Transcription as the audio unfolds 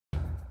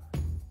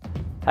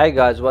Hi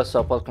guys, what's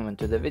up? Welcome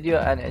into the video,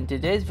 and in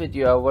today's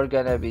video we're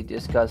gonna be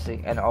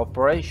discussing an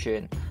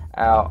operation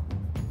uh,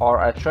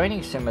 or a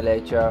training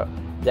simulator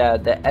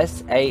that the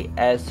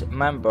SAS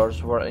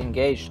members were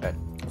engaged in.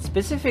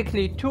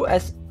 Specifically, two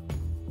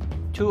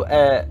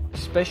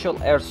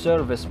Special Air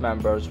Service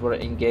members were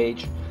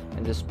engaged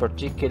in this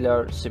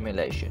particular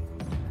simulation.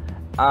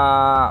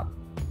 Uh,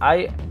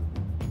 I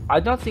I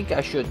don't think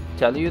I should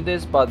tell you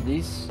this, but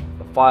these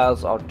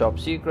files are top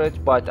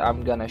secret, but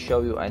I'm gonna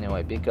show you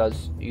anyway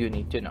because you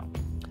need to know.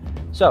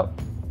 So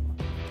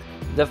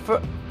the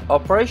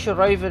Operation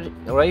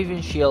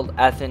Raven Shield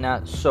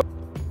Athena. So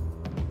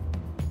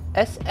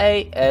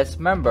SAS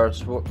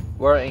members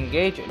were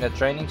engaged in a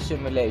training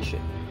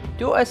simulation.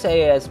 Two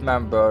SAS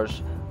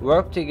members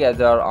work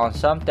together on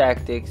some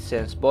tactics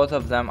since both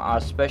of them are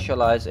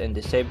specialized in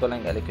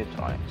disabling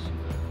electronics.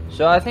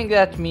 So I think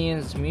that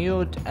means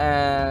Mute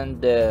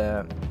and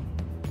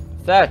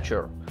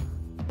Thatcher.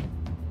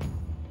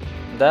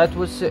 That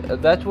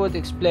would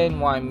explain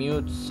why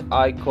Mute's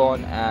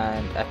icon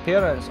and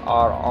appearance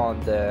are on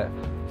the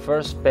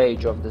first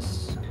page of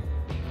this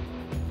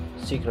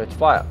secret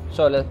file.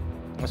 So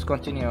let's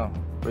continue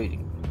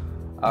reading.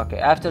 Okay,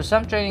 after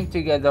some training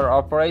together,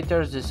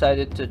 operators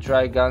decided to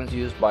try guns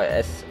used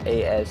by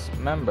SAS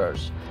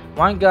members.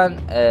 One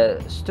gun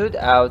stood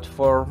out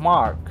for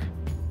Mark.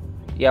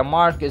 Yeah,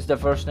 Mark is the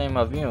first name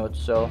of Mute,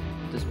 so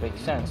this makes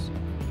sense.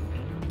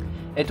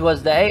 It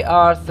was the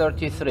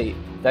AR-33.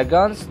 The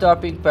gun's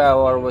stopping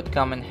power would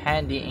come in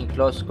handy in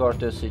close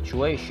quarters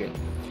situation,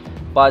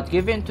 but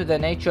given to the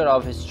nature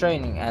of his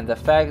training and the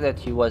fact that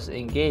he was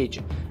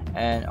engaged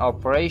in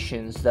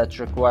operations that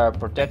require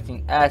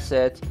protecting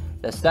assets,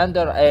 the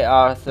standard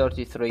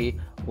AR-33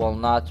 will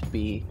not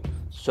be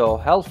so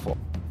helpful.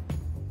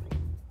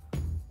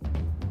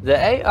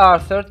 The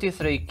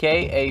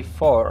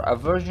AR-33KA4, a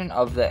version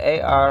of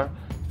the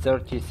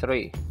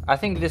AR-33. I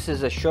think this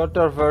is a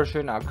shorter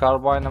version, a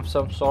carbine of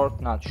some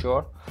sort, not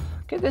sure.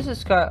 Okay, this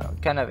is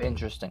kind of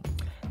interesting.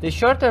 The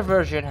shorter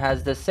version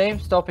has the same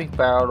stopping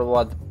power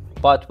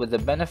but with the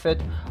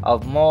benefit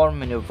of more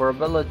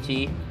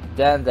maneuverability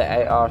than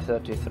the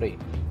AR-33.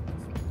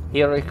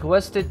 He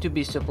requested to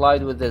be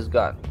supplied with this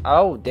gun.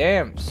 Oh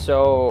damn,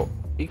 so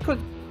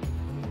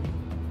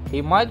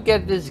he might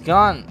get this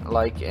gun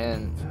like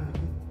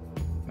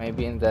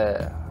maybe in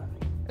the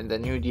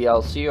new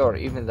DLC or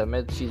even the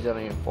mid-season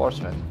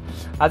reinforcement.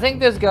 I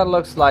think this gun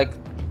looks like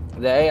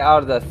the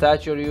AR that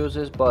Thatcher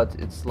uses, but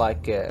it's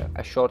like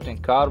a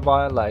shortened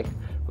carbine, like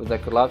with a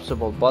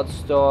collapsible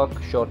buttstock,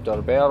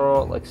 shorter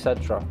barrel,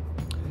 etc.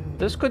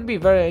 This could be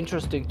very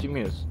interesting to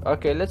use.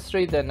 Okay, let's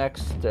read the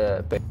next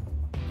page.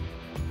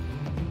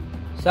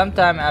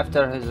 Sometime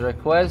after his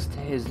request,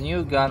 his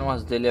new gun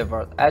was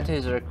delivered. At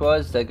his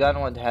request, the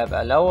gun would have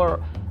a lower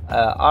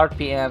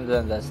RPM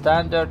than the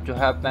standard to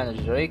help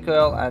manage the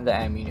recoil and the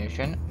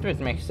ammunition.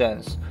 It makes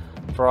sense.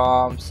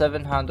 From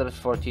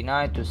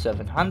 749 to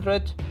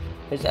 700.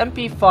 His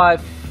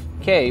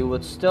MP5K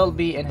would still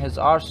be in his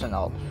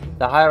arsenal.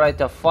 The high rate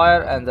of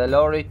fire and the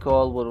low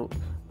recoil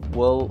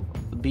will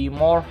be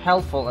more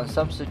helpful in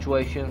some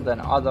situations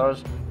than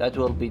others that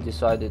will be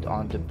decided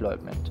on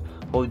deployment.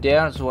 Who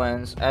dares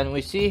wins, and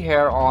we see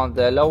here on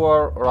the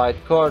lower right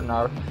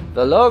corner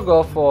the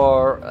logo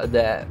for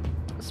the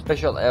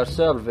Special Air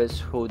Service,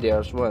 Who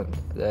Dares Win,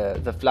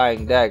 the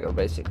flying dagger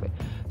basically.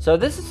 So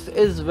this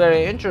is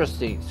very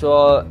interesting.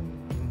 So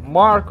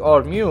Mark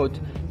or Mute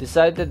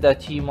decided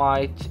that he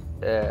might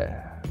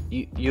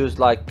use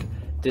like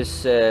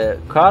this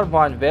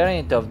carbine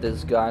variant of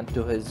this gun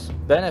to his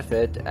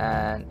benefit,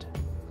 and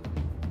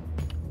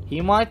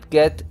he might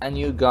get a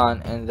new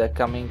gun in the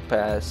coming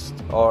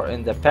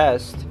in the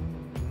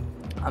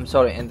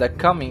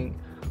coming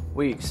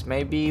weeks,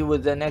 maybe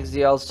with the next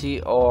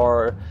DLC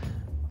or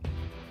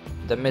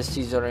the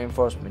mid-season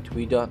reinforcement.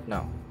 We don't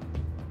know.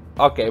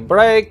 Okay,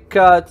 break,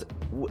 cut.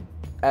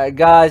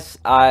 Guys,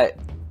 I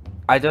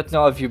don't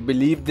know if you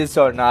believe this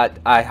or not.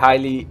 I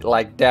highly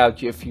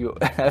doubt you if you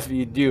if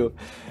you do.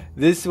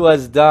 This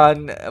was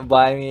done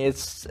by me.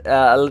 It's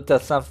a little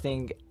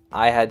something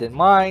I had in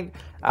mind.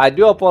 I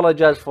do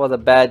apologize for the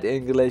bad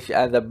English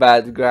and the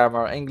bad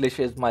grammar. English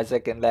is my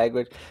second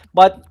language,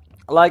 but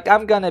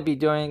I'm gonna be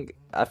doing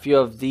a few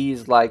of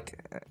these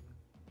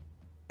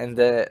in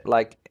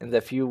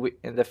the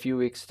few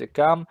weeks to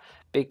come,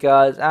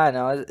 because I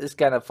know it's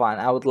kind of fun.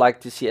 I would like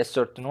to see a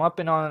certain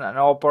weapon on an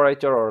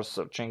operator or a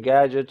certain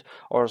gadget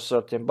or a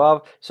certain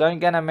buff. So I'm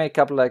gonna make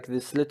up like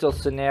this little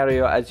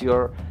scenario as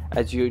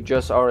you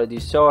just already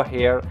saw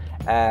here,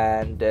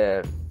 and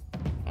I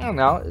don't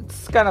know,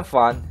 it's kind of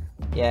fun.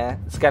 Yeah,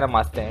 it's kind of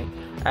my thing,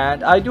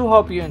 and I do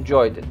hope you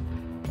enjoyed it.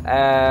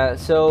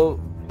 So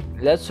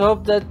let's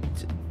hope that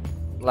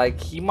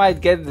he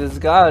might get this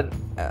gun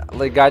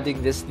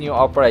regarding this new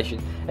operation.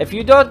 If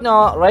you don't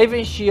know,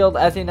 Raven Shield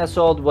Athena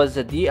Assault was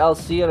a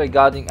DLC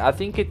regarding, I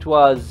think it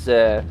was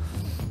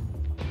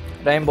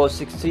Rainbow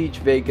Six Siege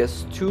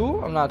Vegas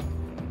 2. I'm not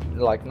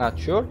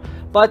sure,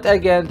 but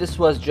again, this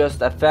was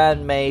just a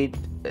fan-made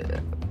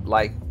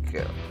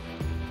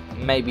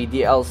maybe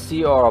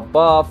DLC or a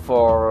buff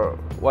or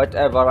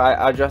whatever.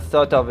 I just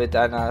thought of it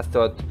and I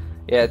thought,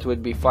 yeah, it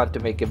would be fun to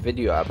make a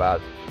video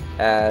about.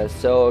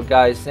 So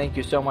guys, thank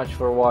you so much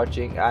for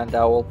watching, and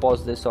I will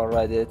post this on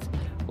Reddit,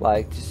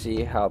 like, to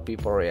see how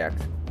people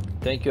react.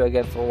 Thank you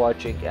again for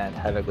watching and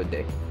have a good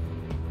day.